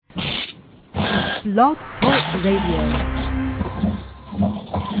Blog Talk Radio.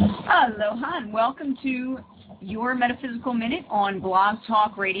 Aloha and welcome to your Metaphysical Minute on Blog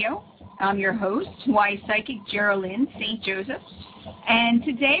Talk Radio. I'm your host, Hawaii Psychic Geraldine St. Joseph, and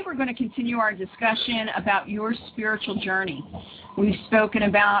today we're going to continue our discussion about your spiritual journey. We've spoken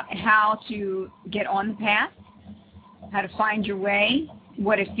about how to get on the path, how to find your way,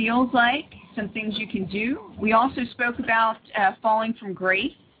 what it feels like, some things you can do. We also spoke about falling from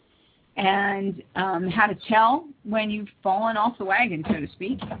grace and how to tell when you've fallen off the wagon, so to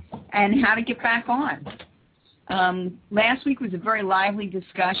speak, and how to get back on. Last week was a very lively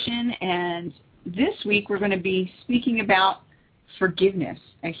discussion, and this week we're going to be speaking about forgiveness.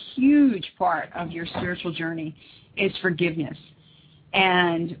 A huge part of your spiritual journey is forgiveness.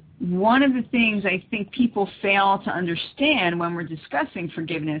 And one of the things I think people fail to understand when we're discussing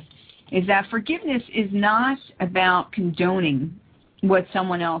forgiveness is that forgiveness is not about condoning what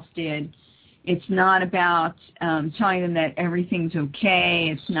someone else did. It's not about telling them that everything's okay.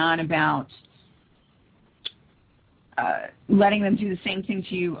 It's not about letting them do the same thing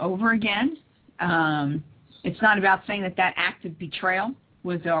to you over again. It's not about saying that that act of betrayal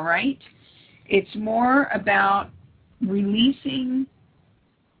was all right. It's more about releasing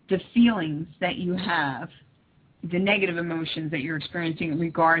the feelings that you have, the negative emotions that you're experiencing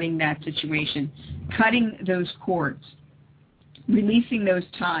regarding that situation, cutting those cords, releasing those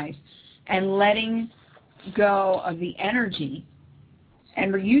ties, and letting go of the energy,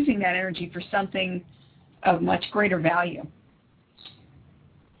 and reusing that energy for something of much greater value.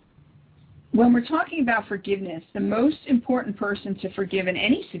 When we're talking about forgiveness, the most important person to forgive in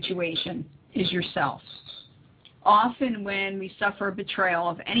any situation is yourself. Often when we suffer a betrayal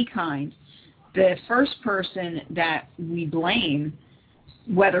of any kind, the first person that we blame,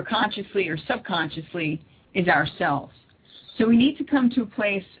 whether consciously or subconsciously, is ourselves. So we need to come to a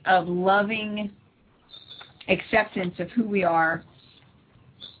place of loving acceptance of who we are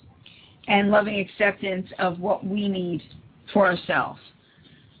and loving acceptance of what we need for ourselves.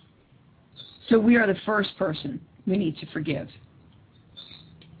 So we are the first person we need to forgive.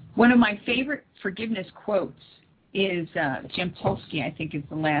 One of my favorite forgiveness quotes is Jampolsky, I think is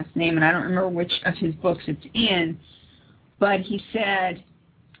the last name, and I don't remember which of his books it's in, but he said,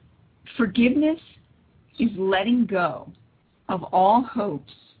 "Forgiveness is letting go of all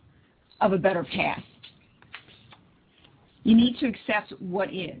hopes of a better past." You need to accept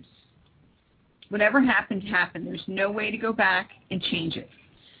what is. Whatever happened, happened. There's no way to go back and change it.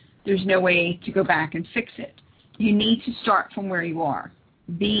 There's no way to go back and fix it. You need to start from where you are.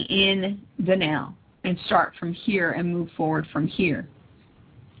 Be in the now and start from here and move forward from here.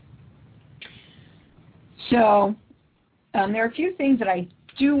 So there are a few things that I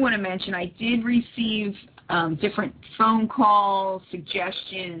do want to mention. I did receive different phone calls,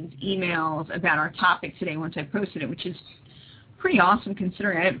 suggestions, emails about our topic today once I posted it, which is pretty awesome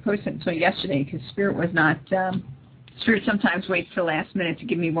considering I didn't post it until yesterday because Spirit was not, Spirit sometimes waits till the last minute to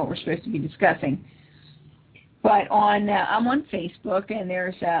give me what we're supposed to be discussing. But I'm on Facebook, and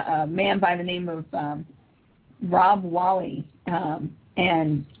there's a man by the name of Rob Wally,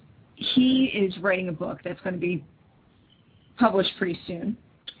 and he is writing a book that's going to be published pretty soon.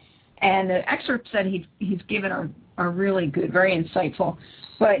 And the excerpts that he's given are really good, very insightful.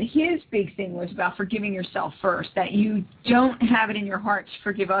 But his big thing was about forgiving yourself first, that you don't have it in your heart to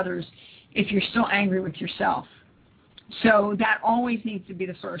forgive others if you're still angry with yourself. So that always needs to be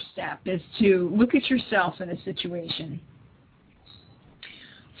the first step, is to look at yourself in a situation.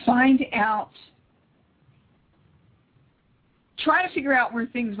 Find out, try to figure out where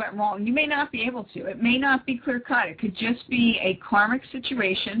things went wrong. You may not be able to. It may not be clear-cut. It could just be a karmic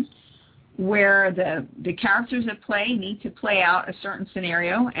situation where the characters at play need to play out a certain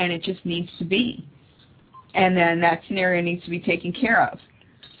scenario, and it just needs to be. And then that scenario needs to be taken care of.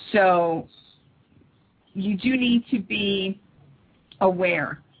 So you do need to be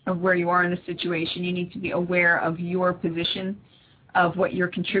aware of where you are in the situation. You need to be aware of your position, of what you're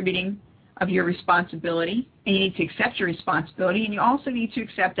contributing, of your responsibility, and you need to accept your responsibility, and you also need to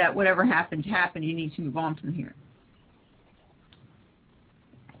accept that whatever happened, happened. You need to move on from here.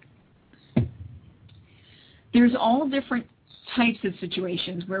 There's all different types of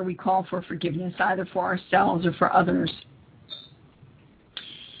situations where we call for forgiveness, either for ourselves or for others.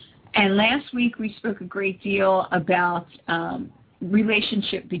 And last week we spoke a great deal about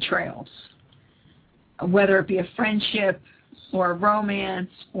relationship betrayals, whether it be a friendship or a romance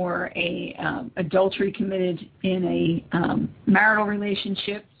or a adultery committed in a marital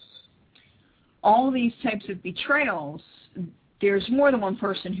relationship. All these types of betrayals, there's more than one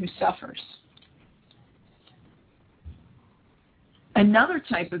person who suffers. Another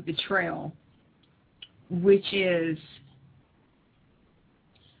type of betrayal which is,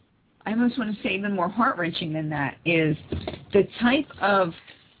 I almost want to say even more heart-wrenching than that, is the type of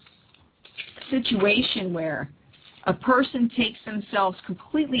situation where a person takes themselves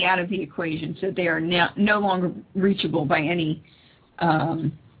completely out of the equation, so they are no longer reachable by any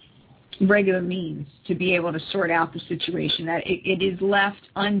regular means to be able to sort out the situation, that it is left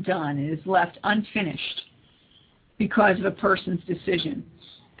undone, it is left unfinished because of a person's decision.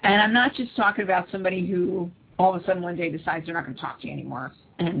 And I'm not just talking about somebody who all of a sudden one day decides they're not going to talk to you anymore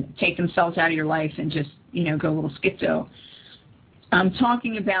and take themselves out of your life and just, go a little schizo. I'm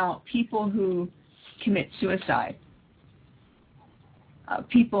talking about people who commit suicide,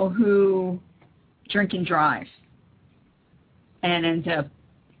 people who drink and drive and end up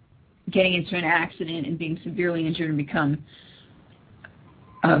getting into an accident and being severely injured and become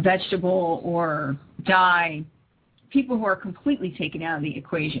a vegetable or die, people who are completely taken out of the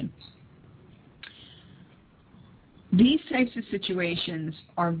equation. These types of situations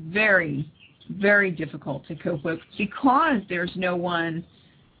are very, very difficult to cope with because there's no one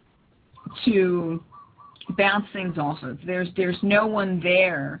to bounce things off of. There's no one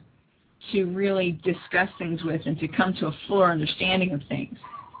there to really discuss things with and to come to a fuller understanding of things.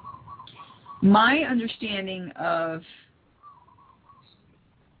 My understanding of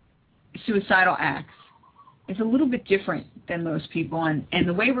suicidal acts is a little bit different than most people, and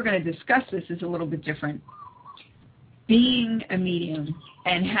the way we're going to discuss this is a little bit different. Being a medium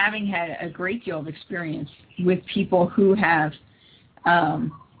and having had a great deal of experience with people who have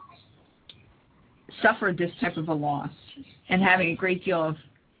suffered this type of a loss, and having a great deal of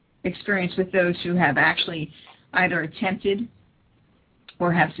experience with those who have actually either attempted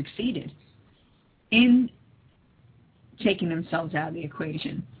or have succeeded in taking themselves out of the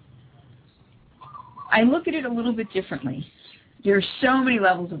equation, I look at it a little bit differently. There's so many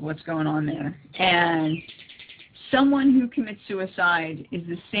levels of what's going on there, and someone who commits suicide is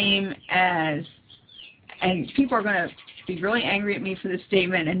the same as, and people are going to be really angry at me for this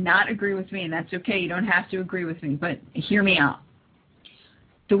statement and not agree with me, and that's okay. You don't have to agree with me, but hear me out.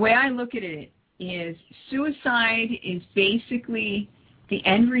 The way I look at it is suicide is basically the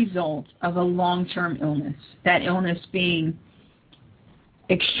end result of a long-term illness, that illness being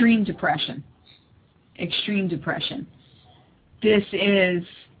extreme depression. Extreme depression. This is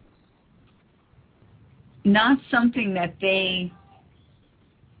not something that we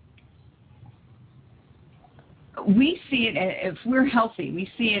see it, if we're healthy, we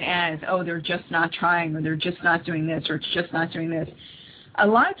see it as, oh, they're just not trying, or they're just not doing this, or it's just not doing this. A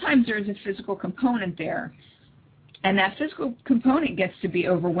lot of times there's a physical component there, and that physical component gets to be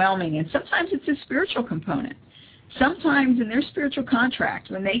overwhelming, and sometimes it's a spiritual component. Sometimes in their spiritual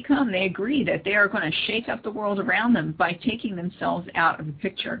contract, when they come, they agree that they are going to shake up the world around them by taking themselves out of the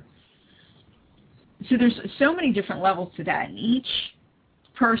picture. So there's so many different levels to that, and each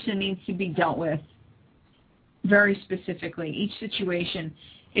person needs to be dealt with very specifically. Each situation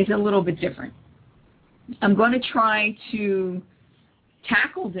is a little bit different. I'm going to try to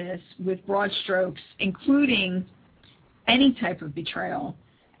tackle this with broad strokes, including any type of betrayal,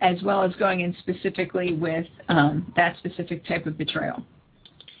 as well as going in specifically with that specific type of betrayal.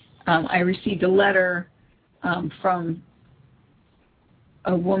 I received a letter from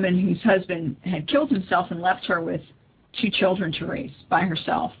a woman whose husband had killed himself and left her with 2 children to raise by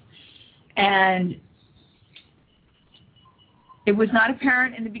herself. And it was not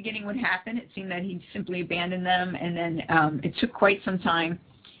apparent in the beginning what happened. It seemed that he simply abandoned them, and then it took quite some time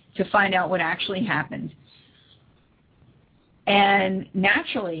to find out what actually happened. And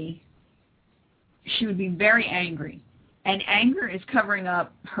naturally, she would be very angry. And anger is covering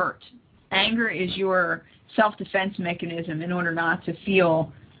up hurt. Anger is your self-defense mechanism in order not to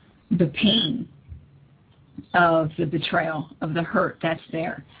feel the pain of the betrayal, of the hurt that's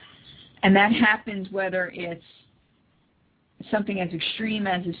there. And that happens whether it's something as extreme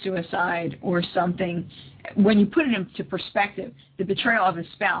as a suicide or something, when you put it into perspective, the betrayal of a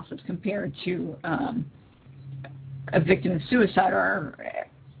spouse as compared to a victim of suicide, or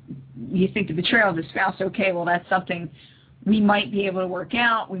you think the betrayal of the spouse, okay, well, that's something we might be able to work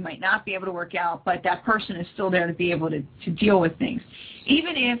out, we might not be able to work out, but that person is still there to be able to deal with things.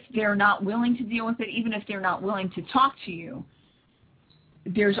 Even if they're not willing to deal with it, even if they're not willing to talk to you,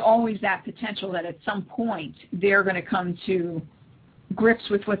 there's always that potential that at some point they're going to come to grips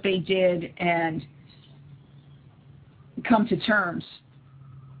with what they did and come to terms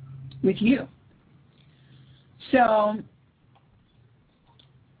with you. So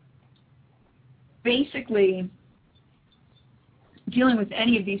basically, dealing with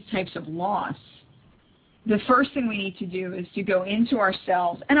any of these types of loss the first thing we need to do is to go into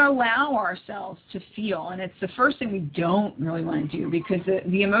ourselves and allow ourselves to feel. And it's the first thing we don't really want to do, because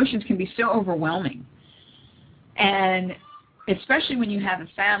the emotions can be so overwhelming. And especially when you have a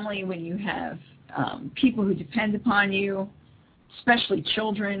family, when you have people who depend upon you, especially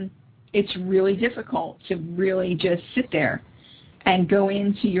children, it's really difficult to really just sit there and go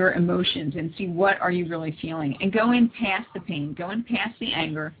into your emotions and see what are you really feeling, and go in past the pain, go in past the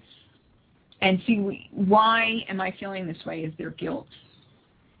anger, and see, why am I feeling this way? Is there guilt?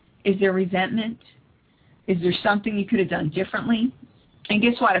 Is there resentment? Is there something you could have done differently? And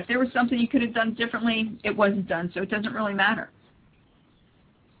guess what? If there was something you could have done differently, it wasn't done, so it doesn't really matter.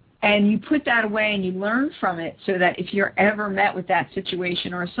 And you put that away and you learn from it, so that if you're ever met with that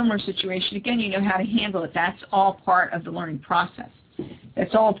situation or a similar situation, again, you know how to handle it. That's all part of the learning process.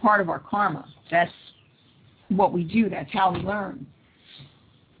 That's all part of our karma. That's what we do. That's how we learn.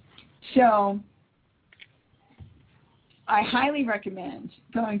 So I highly recommend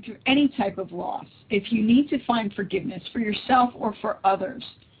going through any type of loss. If you need to find forgiveness for yourself or for others,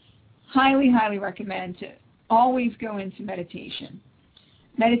 highly, highly recommend to always go into meditation.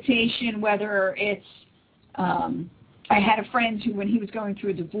 Meditation, whether it's, I had a friend who, when he was going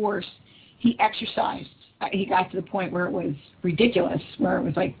through a divorce, he exercised. He got to the point where it was ridiculous, where it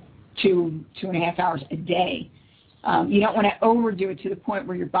was like 2.5 hours a day. You don't want to overdo it to the point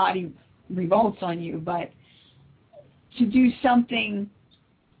where your body revolts on you, but to do something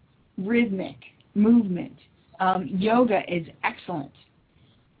rhythmic, movement. Yoga is excellent.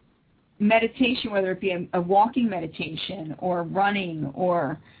 Meditation, whether it be a walking meditation or running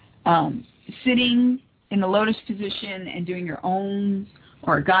or sitting in the lotus position and doing your own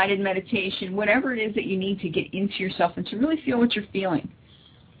or a guided meditation, whatever it is that you need to get into yourself and to really feel what you're feeling.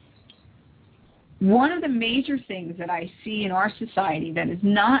 One of the major things that I see in our society that is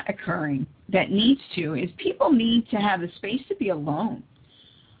not occurring, that needs to, is people need to have the space to be alone.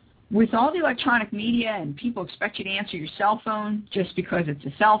 With all the electronic media, and people expect you to answer your cell phone just because it's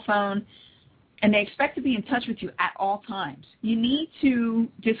a cell phone, and they expect to be in touch with you at all times. You need to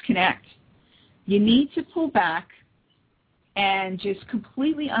disconnect. You need to pull back and just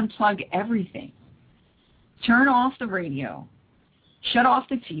completely unplug everything. Turn off the radio. Shut off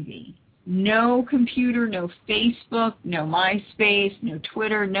the TV. No computer, no Facebook, no MySpace, no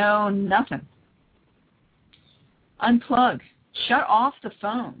Twitter, no nothing. Unplug. Shut off the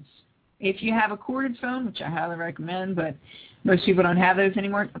phones. If you have a corded phone, which I highly recommend, but most people don't have those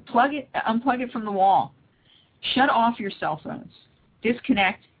anymore, unplug it from the wall. Shut off your cell phones.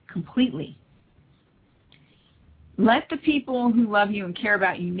 Disconnect completely. Let the people who love you and care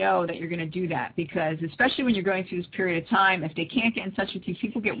about you know that you're going to do that, because especially when you're going through this period of time, if they can't get in touch with you,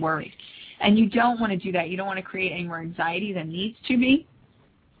 people get worried. And you don't want to do that. You don't want to create any more anxiety than needs to be,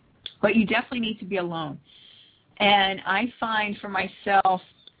 but you definitely need to be alone. And I find for myself,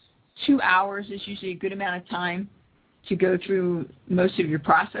 2 hours is usually a good amount of time to go through most of your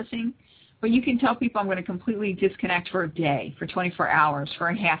processing. But you can tell people, I'm going to completely disconnect for a day, for 24 hours, for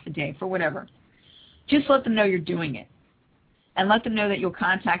a half a day, for whatever. Just let them know you're doing it. And let them know that you'll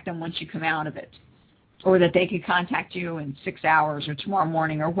contact them once you come out of it. Or that they could contact you in 6 hours or tomorrow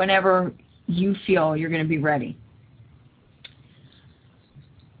morning or whenever you feel you're going to be ready.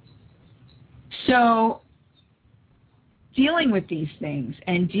 So dealing with these things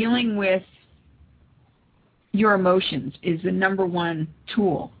and dealing with your emotions is the number one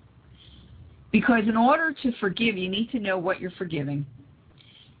tool. Because in order to forgive, you need to know what you're forgiving.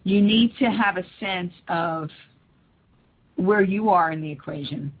 You need to have a sense of where you are in the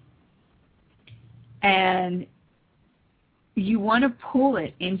equation. And you want to pull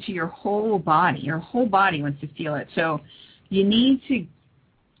it into your whole body. Your whole body wants to feel it. So you need to,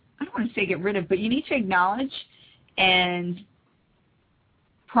 I don't want to say get rid of, but you need to acknowledge and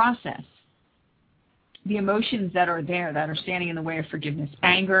process the emotions that are there, that are standing in the way of forgiveness.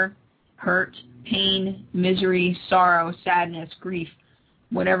 Anger, hurt, pain, misery, sorrow, sadness, grief,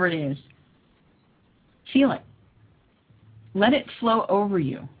 whatever it is. Feel it. Let it flow over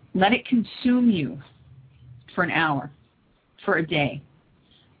you. Let it consume you for an hour, for a day.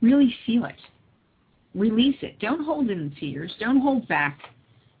 Really feel it. Release it. Don't hold in the tears. Don't hold back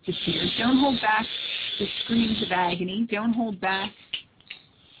the tears. Don't hold back the screams of agony. Don't hold back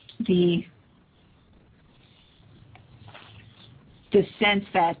the sense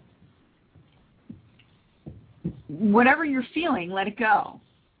that whatever you're feeling, let it go.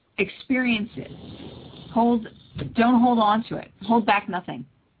 Experience it. Don't hold on to it. Hold back nothing.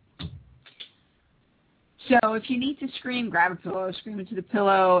 So if you need to scream, grab a pillow, scream into the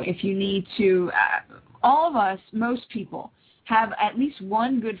pillow. If you need to, all of us, most people, have at least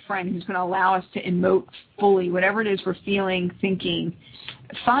one good friend who's going to allow us to emote fully, whatever it is we're feeling, thinking.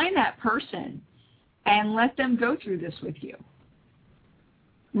 Find that person and let them go through this with you.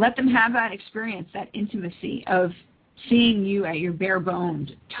 Let them have that experience, that intimacy of seeing you at your bare bones,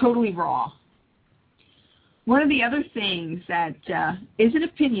 totally raw. One of the other things that is an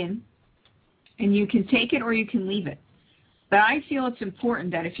opinion, and you can take it or you can leave it, but I feel it's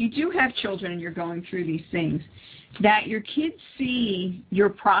important that if you do have children and you're going through these things, that your kids see your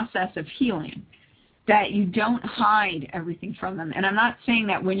process of healing, that you don't hide everything from them. And I'm not saying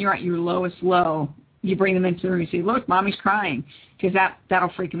that when you're at your lowest low, you bring them into the room and say, look, mommy's crying, because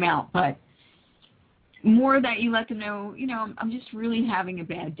that'll freak them out. But more that you let them know, I'm just really having a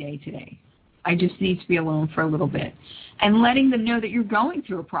bad day today. I just need to be alone for a little bit. And letting them know that you're going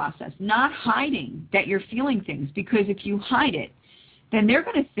through a process, not hiding that you're feeling things, because if you hide it, then they're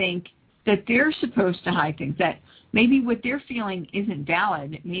going to think that they're supposed to hide things, that maybe what they're feeling isn't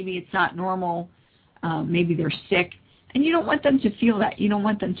valid, maybe it's not normal, maybe they're sick, and you don't want them to feel that. You don't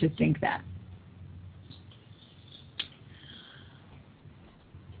want them to think that.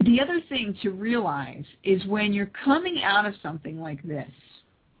 The other thing to realize is when you're coming out of something like this,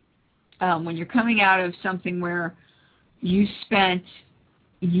 when you're coming out of something where you spent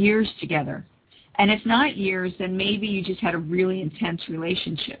years together, and if not years, then maybe you just had a really intense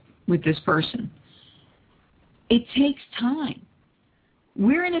relationship with this person. It takes time.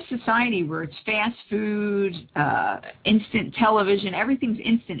 We're in a society where it's fast food, instant television, everything's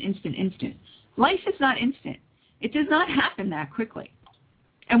instant. Life is not instant. It does not happen that quickly.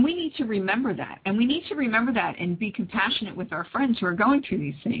 And we need to remember that. And we need to remember that and be compassionate with our friends who are going through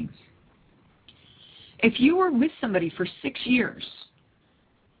these things. If you were with somebody for 6 years,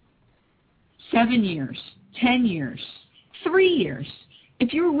 7 years, 10 years, 3 years,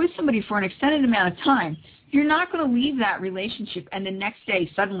 if you were with somebody for an extended amount of time, you're not going to leave that relationship and the next day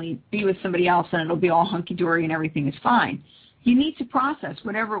suddenly be with somebody else and it'll be all hunky-dory and everything is fine. You need to process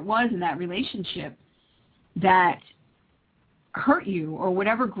whatever it was in that relationship that hurt you or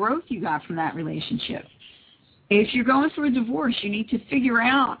whatever growth you got from that relationship. If you're going through a divorce, you need to figure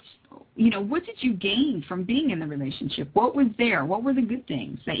out, what did you gain from being in the relationship? What was there? What were the good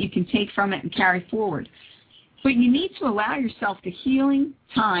things that you can take from it and carry forward? But you need to allow yourself the healing,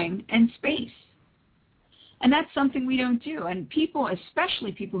 time, and space. And that's something we don't do. And people,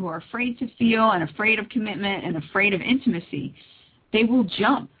 especially people who are afraid to feel and afraid of commitment and afraid of intimacy, they will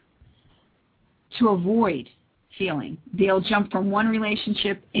jump to avoid feeling. They'll jump from one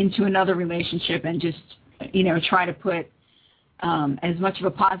relationship into another relationship and just, try to put as much of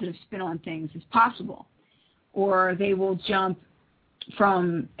a positive spin on things as possible. Or they will jump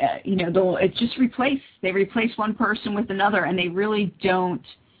from, they replace one person with another, and they really don't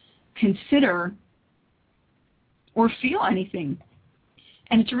consider or feel anything.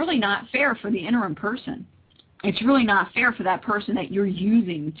 And it's really not fair for the interim person. It's really not fair for that person that you're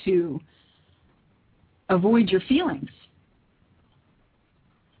using to avoid your feelings.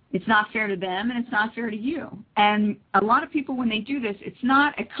 It's not fair to them, and it's not fair to you. And a lot of people, when they do this, it's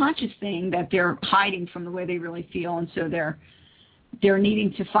not a conscious thing that they're hiding from the way they really feel, and so they're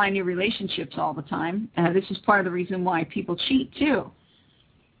needing to find new relationships all the time. This is part of the reason why people cheat, too.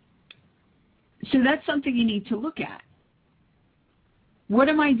 So that's something you need to look at. What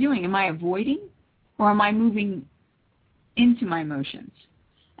am I doing? Am I avoiding, or am I moving into my emotions?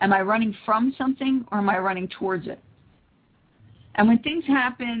 Am I running from something, or am I running towards it? And when things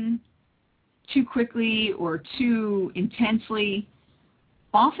happen too quickly or too intensely,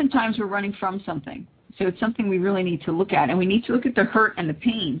 oftentimes we're running from something. So it's something we really need to look at. And we need to look at the hurt and the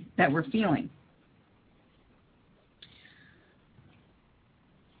pain that we're feeling.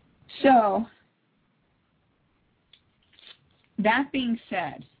 So, that being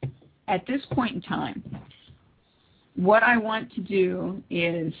said, at this point in time, what I want to do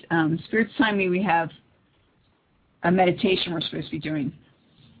is, Spirit's telling me we have a meditation we're supposed to be doing.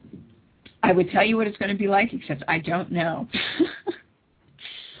 I would tell you what it's going to be like, except I don't know.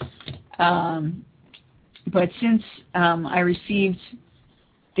 But since I received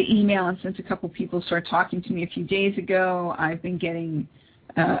the email and since a couple people started talking to me a few days ago, I've been getting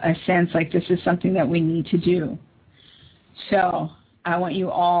a sense like this is something that we need to do. So I want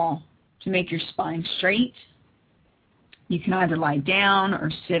you all to make your spine straight. You can either lie down or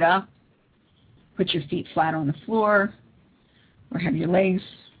sit up. Put your feet flat on the floor or have your legs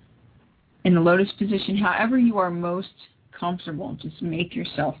in the lotus position. However you are most comfortable, just make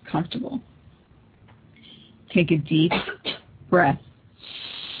yourself comfortable. Take a deep breath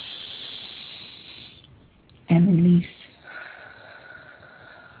and release.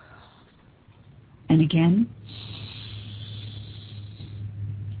 And again.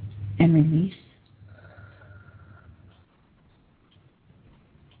 and release.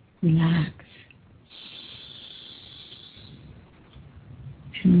 Relax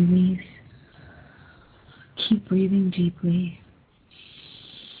and release. Keep breathing deeply.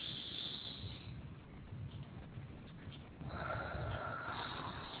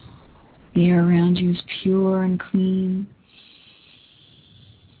 The air around you is pure and clean.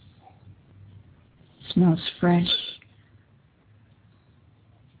 Smells fresh,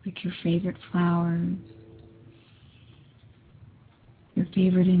 like your favorite flowers, your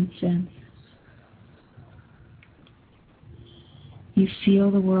favorite incense. You feel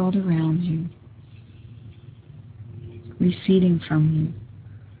the world around you, receding from you.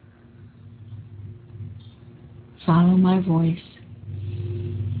 Follow my voice.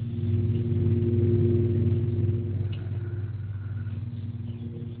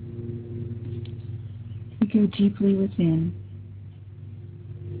 We go deeply within,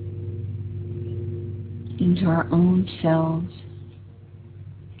 into our own selves,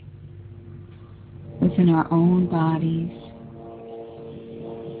 within our own bodies.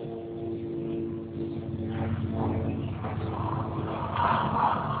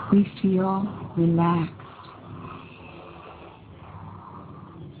 We feel relaxed.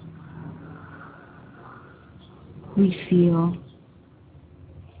 We feel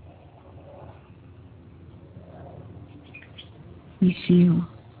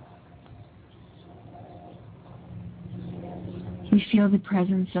the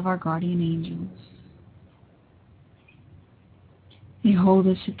presence of our guardian angels. They hold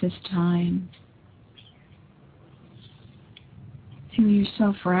us at this time. Feel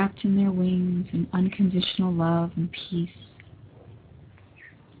yourself wrapped in their wings in unconditional love and peace.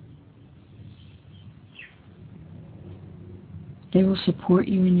 They will support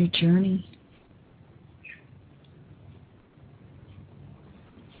you in your journey.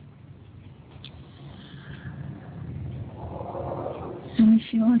 And we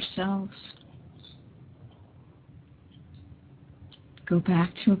feel ourselves go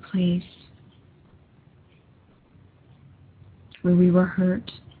back to a place where we were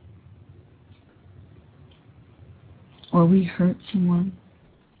hurt, or we hurt someone.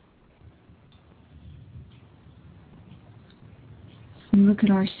 We look at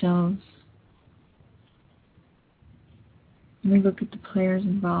ourselves, and we look at the players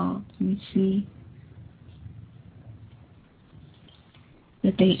involved, and we see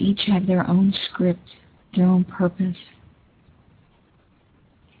that they each have their own script, their own purpose.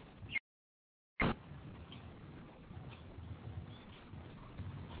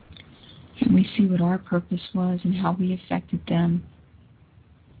 And we see what our purpose was and how we affected them.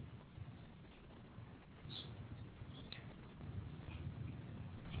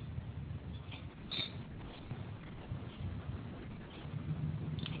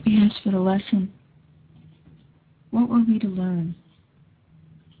 We ask for the lesson. What were we to learn?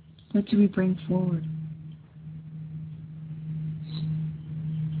 What do we bring forward?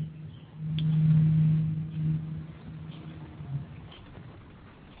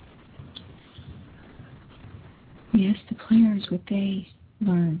 We ask the players what they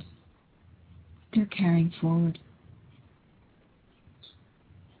learned, what they're carrying forward.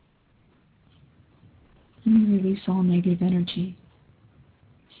 And we release all negative energy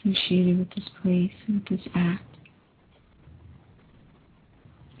associated with this place and with this act.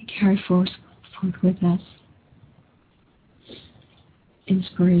 We carry forth with us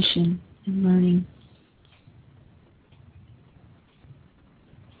inspiration and learning.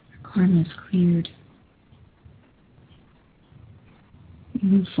 Our karma is cleared. We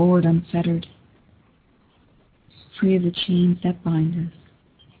move forward unfettered, free of the chains that bind us.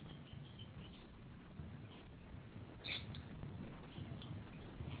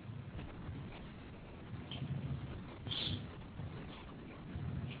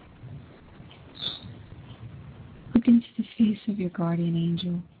 Look into the face of your guardian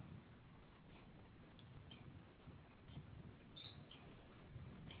angel.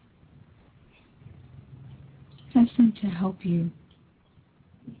 Ask them to help you.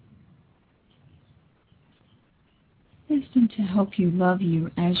 Ask them to help you love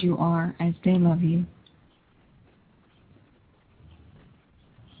you as you are, as they love you.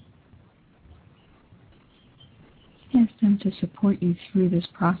 Ask them to support you through this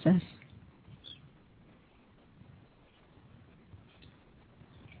process.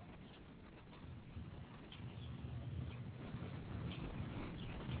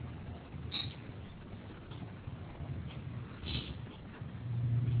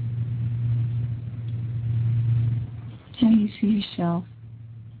 How you see yourself.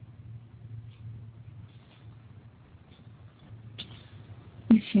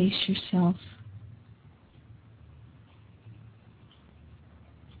 You face yourself.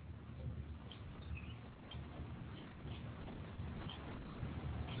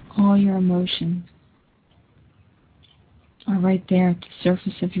 All your emotions are right there at the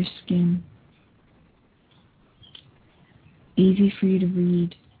surface of your skin. Easy for you to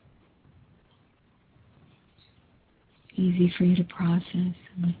read. Easy for you to process and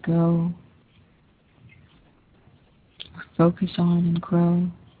let go. Or focus on and grow.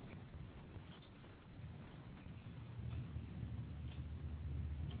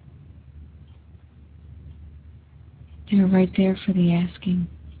 They're right there for the asking.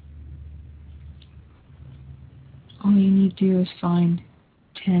 All you need to do is find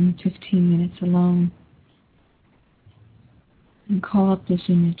 10, 15 minutes alone and call up this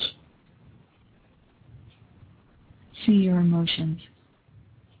image. See your emotions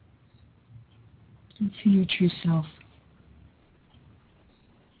and see your true self.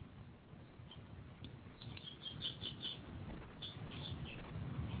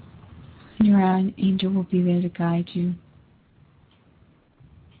 And your angel will be there to guide you.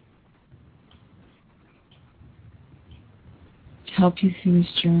 To help you through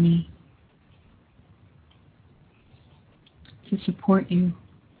this journey. To support you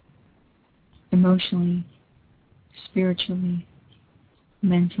emotionally, spiritually,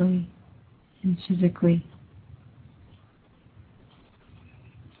 mentally, and physically.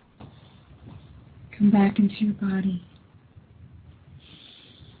 Come back into your body.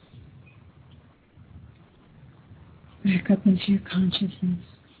 Back up into your consciousness.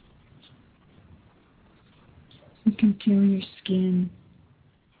 You can feel your skin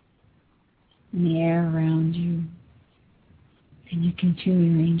and the air around you. And you can feel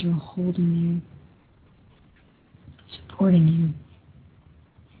your angel holding you, supporting you.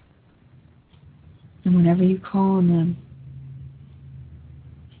 And whenever you call on them,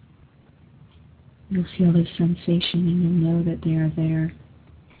 you'll feel this sensation and you'll know that they are there.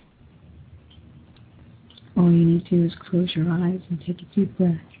 All you need to do is close your eyes and take a deep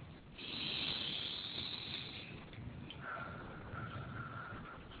breath.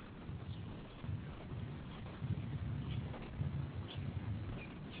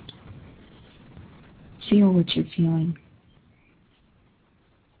 Feel what you're feeling.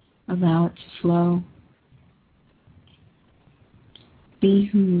 Allow it to flow. Be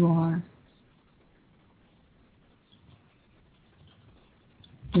who you are.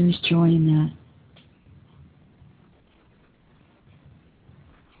 There's joy in that.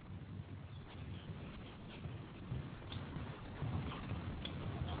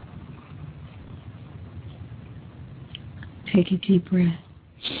 Take a deep breath.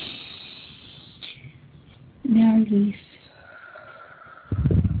 Now release.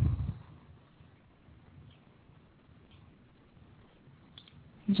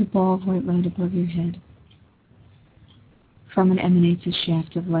 There's a ball of white light above your head. From it emanates a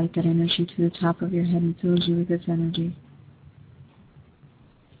shaft of light that enters you to the top of your head and fills you with its energy.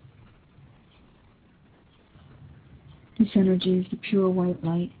 This energy is the pure white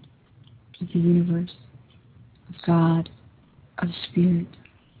light of the universe, of God, of Spirit.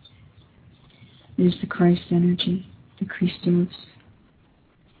 It is the Christ energy, the Christos.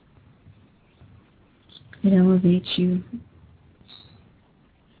 It elevates you.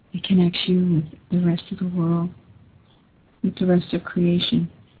 It connects you with the rest of the world, with the rest of creation.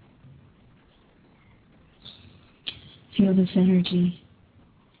 Feel this energy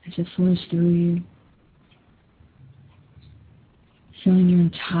as it flows through you, filling your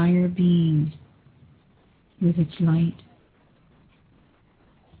entire being with its light.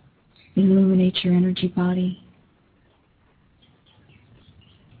 It illuminates your energy body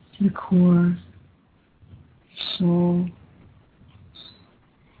to the core, your soul.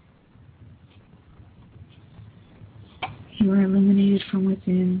 You are illuminated from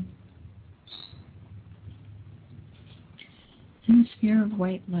within. And the sphere of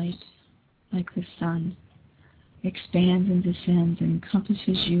white light, like the sun, expands and descends and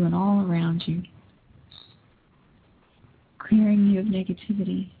encompasses you and all around you, clearing you of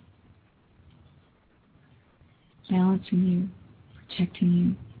negativity, balancing you, protecting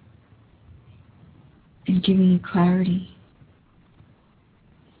you, and giving you clarity.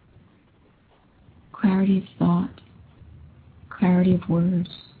 Clarity of thought, clarity of words,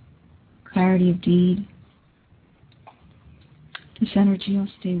 clarity of deed. This energy will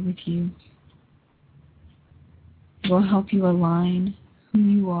stay with you. It will help you align who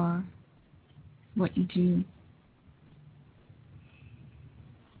you are, what you do.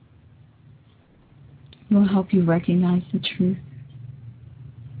 It will help you recognize the truth.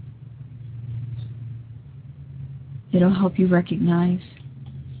 It will help you recognize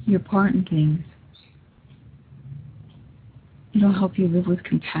your part in things. It'll help you live with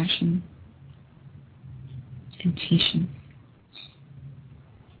compassion and patience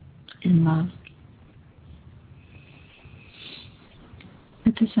and love.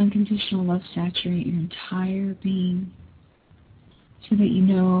 Let this unconditional love saturate your entire being so that you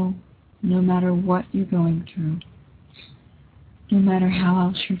know no matter what you're going through, no matter how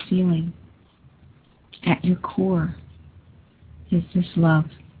else you're feeling, at your core is this love.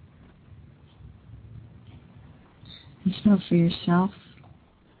 It's love for yourself.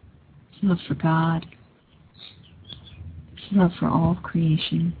 It's love for God. It's love for all of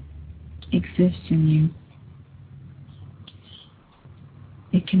creation. It exists in you.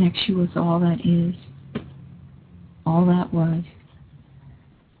 It connects you with all that is, all that was,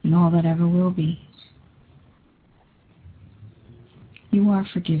 and all that ever will be. You are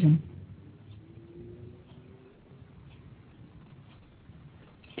forgiven.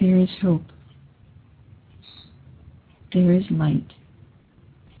 There is hope. There is light.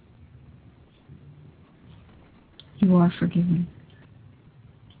 You are forgiven.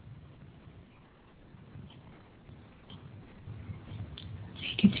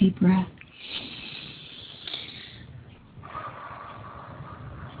 Take a deep breath.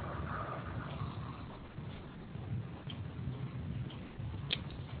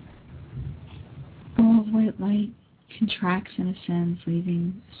 Ball of white light contracts and ascends,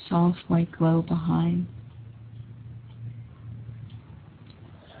 leaving a soft white glow behind.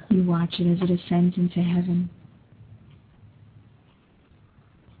 You watch it as it ascends into heaven.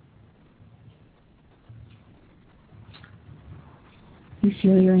 You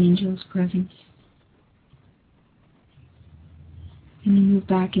feel your angel's presence. And you move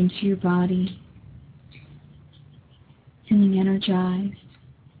back into your body, feeling energized.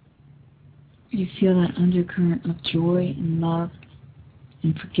 You feel that undercurrent of joy and love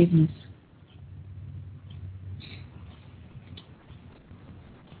and forgiveness.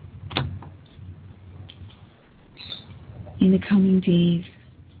 In the coming days,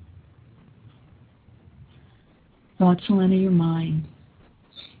 thoughts will enter your mind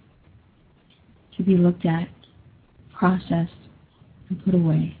to be looked at, processed, and put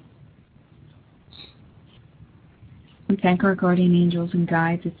away. We thank our guardian angels and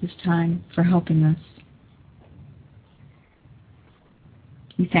guides at this time for helping us.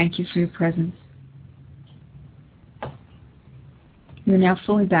 We thank you for your presence. We are now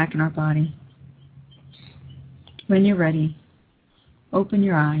fully back in our body. When you're ready, open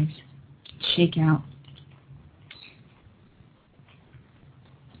your eyes, shake out.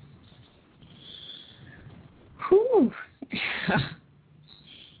 Whew.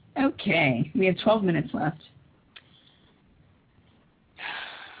 Okay, we have 12 minutes left.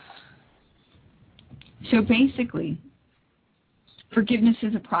 So basically, forgiveness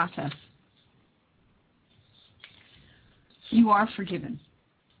is a process. You are forgiven.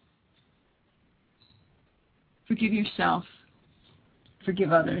 Forgive yourself.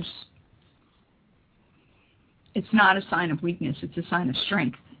 Forgive others. It's not a sign of weakness. It's a sign of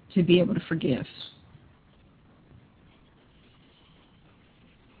strength to be able to forgive.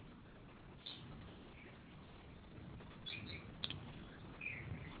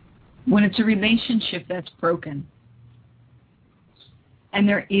 When it's a relationship that's broken, and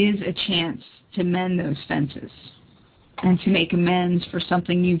there is a chance to mend those fences and to make amends for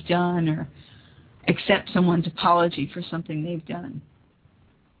something you've done or accept someone's apology for something they've done,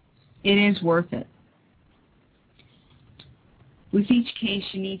 it is worth it. With each case,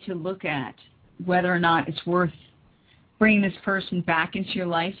 you need to look at whether or not it's worth bringing this person back into your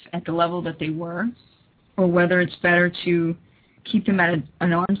life at the level that they were, or whether it's better to keep them at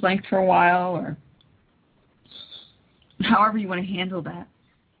an arm's length for a while, or however you want to handle that.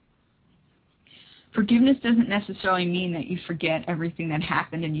 Forgiveness doesn't necessarily mean that you forget everything that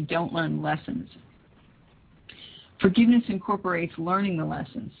happened and you don't learn lessons. Forgiveness incorporates learning the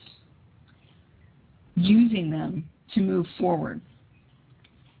lessons, using them to move forward.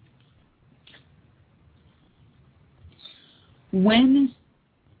 When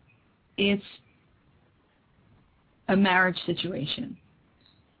it's a marriage situation,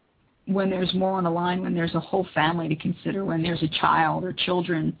 when there's more on the line, when there's a whole family to consider, when there's a child or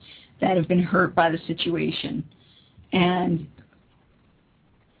children that have been hurt by the situation, and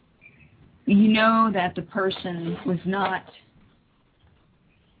you know that the person was not,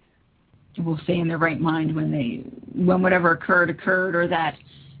 we'll say, in their right mind when whatever occurred, or that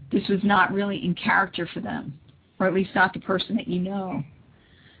this was not really in character for them, or at least not the person that you know.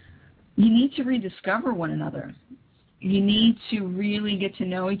 You need to rediscover one another. You need to really get to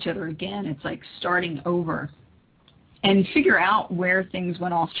know each other again. It's like starting over. and figure out where things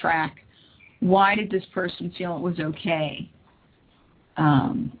went off track. Why did this person feel it was okay?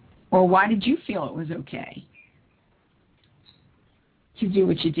 Or why did you feel it was okay to do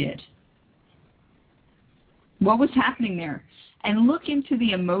what you did? What was happening there? And look into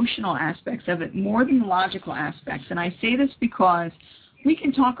the emotional aspects of it more than the logical aspects. And I say this because we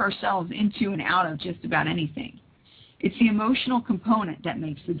can talk ourselves into and out of just about anything. It's the emotional component that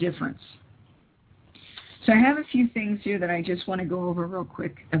makes the difference. So I have a few things here that I just want to go over real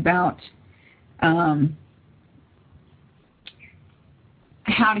quick about how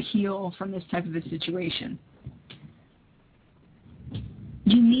to heal from this type of a situation.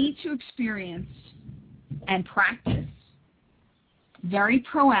 You need to experience and practice very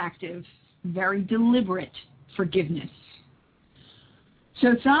proactive, very deliberate forgiveness.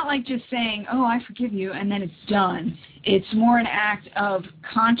 So it's not like just saying, oh, I forgive you, and then it's done. It's more an act of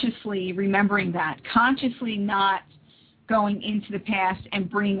consciously remembering that, consciously not going into the past and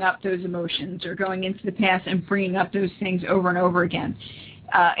bringing up those emotions, or going into the past and bringing up those things over and over again.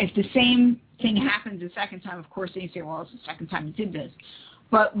 If the same thing happens a second time, of course, then you say, well, it's the second time you did this.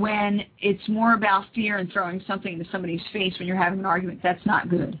 But when it's more about fear and throwing something into somebody's face when you're having an argument, that's not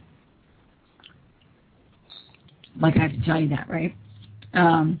good. Like, I have to tell you that, right?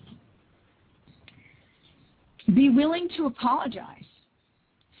 Be willing to apologize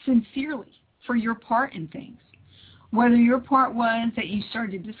sincerely for your part in things. Whether your part was that you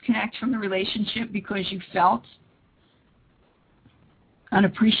started to disconnect from the relationship because you felt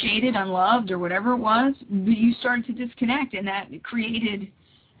unappreciated, unloved, or whatever it was, you started to disconnect, and that created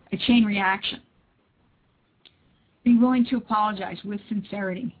a chain reaction. Be willing to apologize with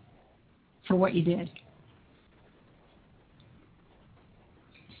sincerity for what you did.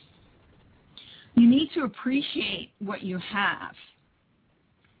 You need to appreciate what you have.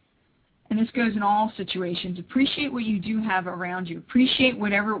 And this goes in all situations. Appreciate what you do have around you. Appreciate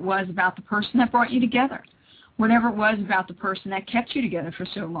whatever it was about the person that brought you together. Whatever it was about the person that kept you together for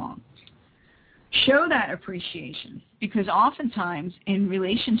so long. Show that appreciation, because oftentimes in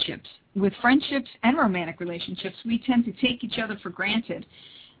relationships, with friendships and romantic relationships, we tend to take each other for granted.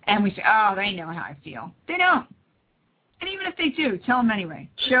 And we say, oh, they know how I feel. They don't. And even if they do, tell them anyway.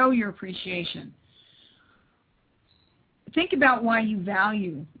 Show your appreciation. Think about why you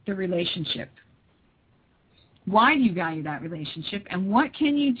value the relationship. Why do you value that relationship? And what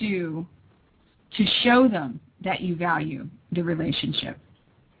can you do to show them that you value the relationship?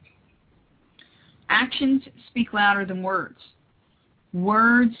 Actions speak louder than words.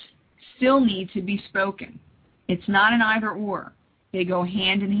 Words still need to be spoken. It's not an either or. They go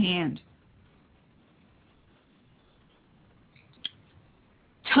hand in hand.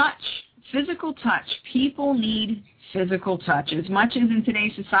 Touch, physical touch. People need physical touch. As much as in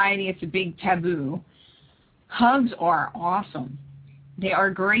today's society it's a big taboo, hugs are awesome. They are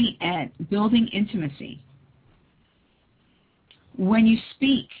great at building intimacy. When you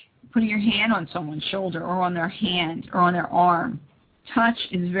speak, putting your hand on someone's shoulder or on their hand or on their arm, touch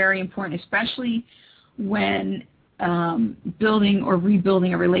is very important, especially when building or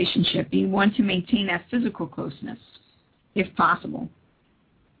rebuilding a relationship. You want to maintain that physical closeness, if possible.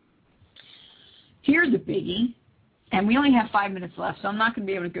 Here's a biggie, and we only have 5 minutes left, so I'm not going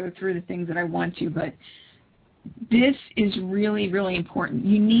to be able to go through the things that I want to, but this is really, really important.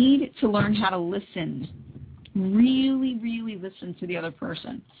 You need to learn how to listen. Really, really listen to the other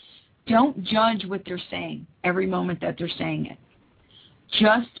person. Don't judge what they're saying every moment that they're saying it.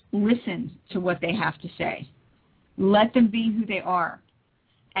 Just listen to what they have to say. Let them be who they are,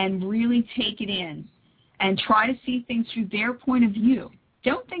 and really take it in and try to see things through their point of view.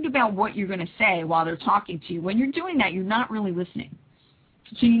 Don't think about what you're going to say while they're talking to you. When you're doing that, you're not really listening.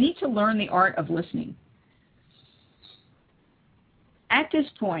 So you need to learn the art of listening. At this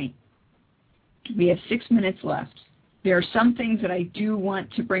point, we have 6 minutes left. There are some things that I do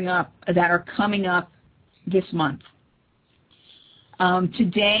want to bring up that are coming up this month.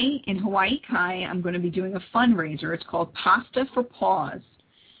 Today in Hawaii Kai, I'm going to be doing a fundraiser. It's called Pasta for Paws.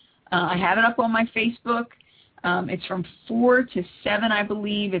 I have it up on my Facebook. It's from 4 to 7, I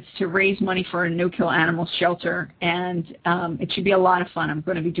believe. It's to raise money for a no-kill animal shelter, and it should be a lot of fun. I'm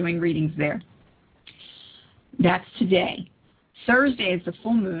going to be doing readings there. That's today. Thursday is the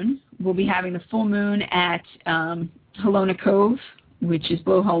full moon. We'll be having the full moon at Halona Cove, which is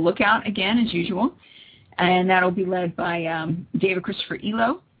Blowhole Lookout, again, as usual. And that'll be led by David Christopher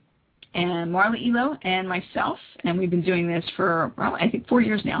Elo and Marla Elo and myself. And we've been doing this for, well, I think 4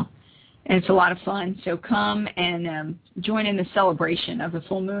 years now. And it's a lot of fun. So come and join in the celebration of the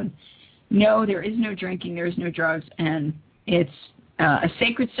full moon. No, there is no drinking. There is no drugs. And it's a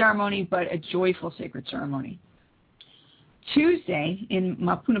sacred ceremony, but a joyful sacred ceremony. Tuesday in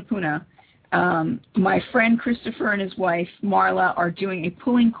Mapunapuna, my friend Christopher and his wife Marla are doing a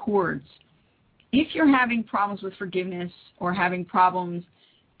pulling cords. If you're having problems with forgiveness or having problems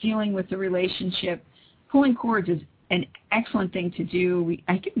dealing with the relationship, pulling cords is an excellent thing to do.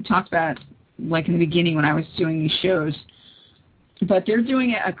 I think we talked about it like in the beginning when I was doing these shows. But they're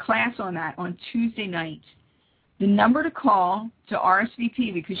doing a class on that on Tuesday night. The number to call to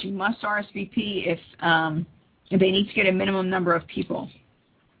RSVP, because you must RSVP if they need to get a minimum number of people.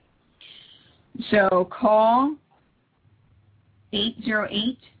 So call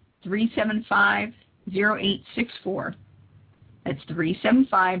 808-375-0864. That's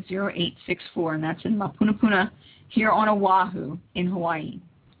 375-0864, and that's in Mapunapuna here on Oahu in Hawaii.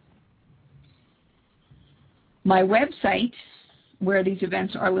 My website, where these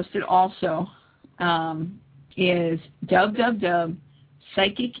events are listed also, is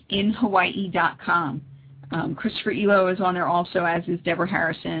www.psychicinhawaii.com. Christopher Elo is on there also, as is Deborah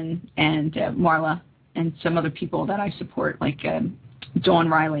Harrison and Marla and some other people that I support, like Dawn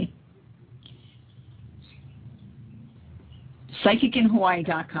Riley.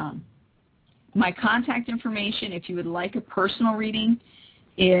 Psychicinhawaii.com. My contact information, if you would like a personal reading,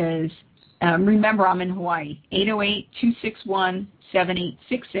 is, remember, I'm in Hawaii,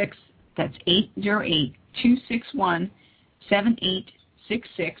 808-261-7866. That's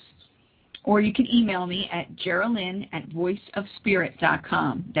 808-261-7866. Or you can email me at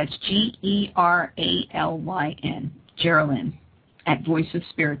geraldine@voiceofspirit.com. That's Geralyn,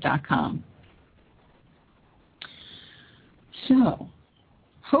 Geraldine@voiceofspirit.com. So,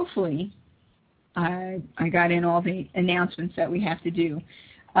 hopefully, I got in all the announcements that we have to do.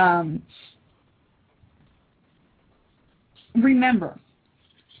 Remember,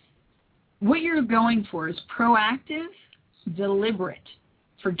 what you're going for is proactive, deliberate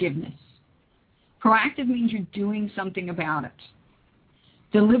forgiveness. Proactive means you're doing something about it.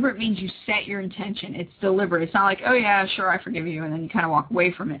 Deliberate means you set your intention. It's deliberate. It's not like, oh yeah, sure, I forgive you, and then you kind of walk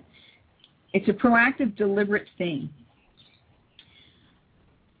away from it. It's a proactive, deliberate thing.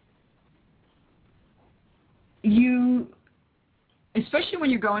 Especially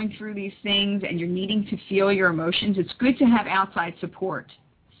when you're going through these things and you're needing to feel your emotions, it's good to have outside support.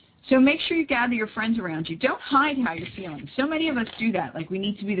 So make sure you gather your friends around you. Don't hide how you're feeling. So many of us do that, like we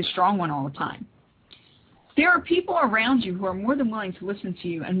need to be the strong one all the time. There are people around you who are more than willing to listen to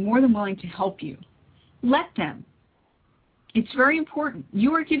you and more than willing to help you. Let them. It's very important.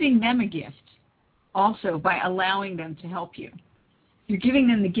 You are giving them a gift also by allowing them to help you. You're giving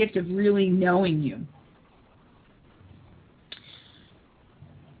them the gift of really knowing you.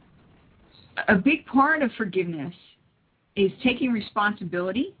 A big part of forgiveness is taking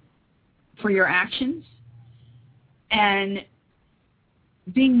responsibility for your actions and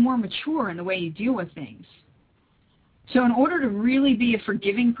being more mature in the way you deal with things. So in order to really be a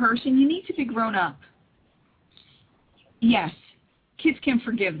forgiving person, you need to be grown up. Yes, kids can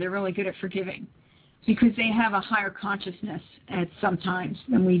forgive. They're really good at forgiving because they have a higher consciousness at sometimes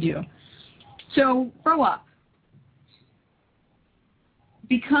than we do. So grow up.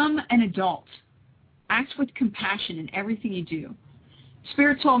 Become an adult. Act with compassion in everything you do.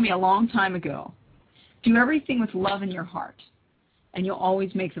 Spirit told me a long time ago, do everything with love in your heart, and you'll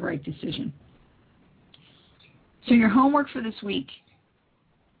always make the right decision. So your homework for this week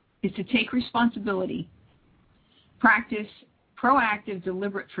is to take responsibility, practice proactive,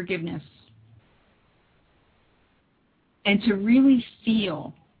 deliberate forgiveness, and to really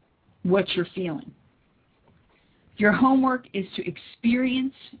feel what you're feeling. Your homework is to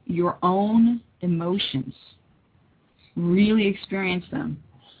experience your own emotions. Really experience them.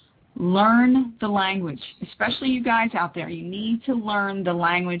 Learn the language. Especially you guys out there, you need to learn the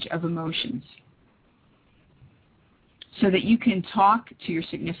language of emotions so that you can talk to your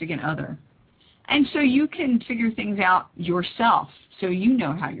significant other. And so you can figure things out yourself so you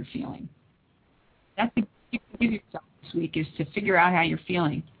know how you're feeling. That's the gift you can give yourself this week, is to figure out how you're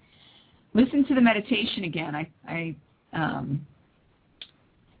feeling. Listen to the meditation again.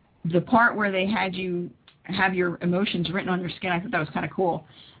 The part where they had you have your emotions written on your skin, I thought that was kind of cool.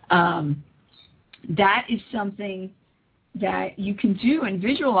 That is something that you can do and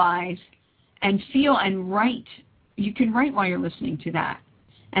visualize and feel and write. You can write while you're listening to that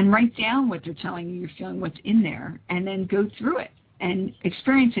and write down what they're telling you you're feeling, what's in there, and then go through it and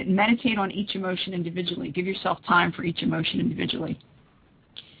experience it and meditate on each emotion individually. Give yourself time for each emotion individually.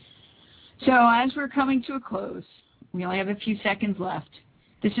 So as we're coming to a close, we only have a few seconds left.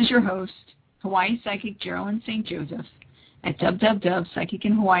 This is your host, Hawaii Psychic Geraldine St. Joseph at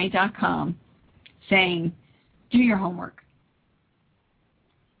www.psychicinhawaii.com, saying, do your homework.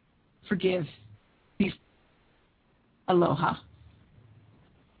 Forgive. Aloha.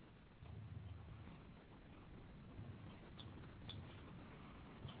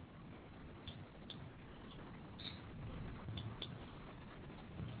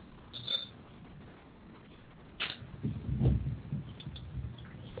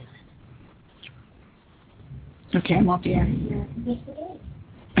 Okay, I'm off the air.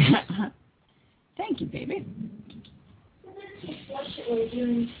 Thank you, baby. We're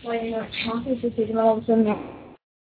doing why you're not talking to people all of a sudden.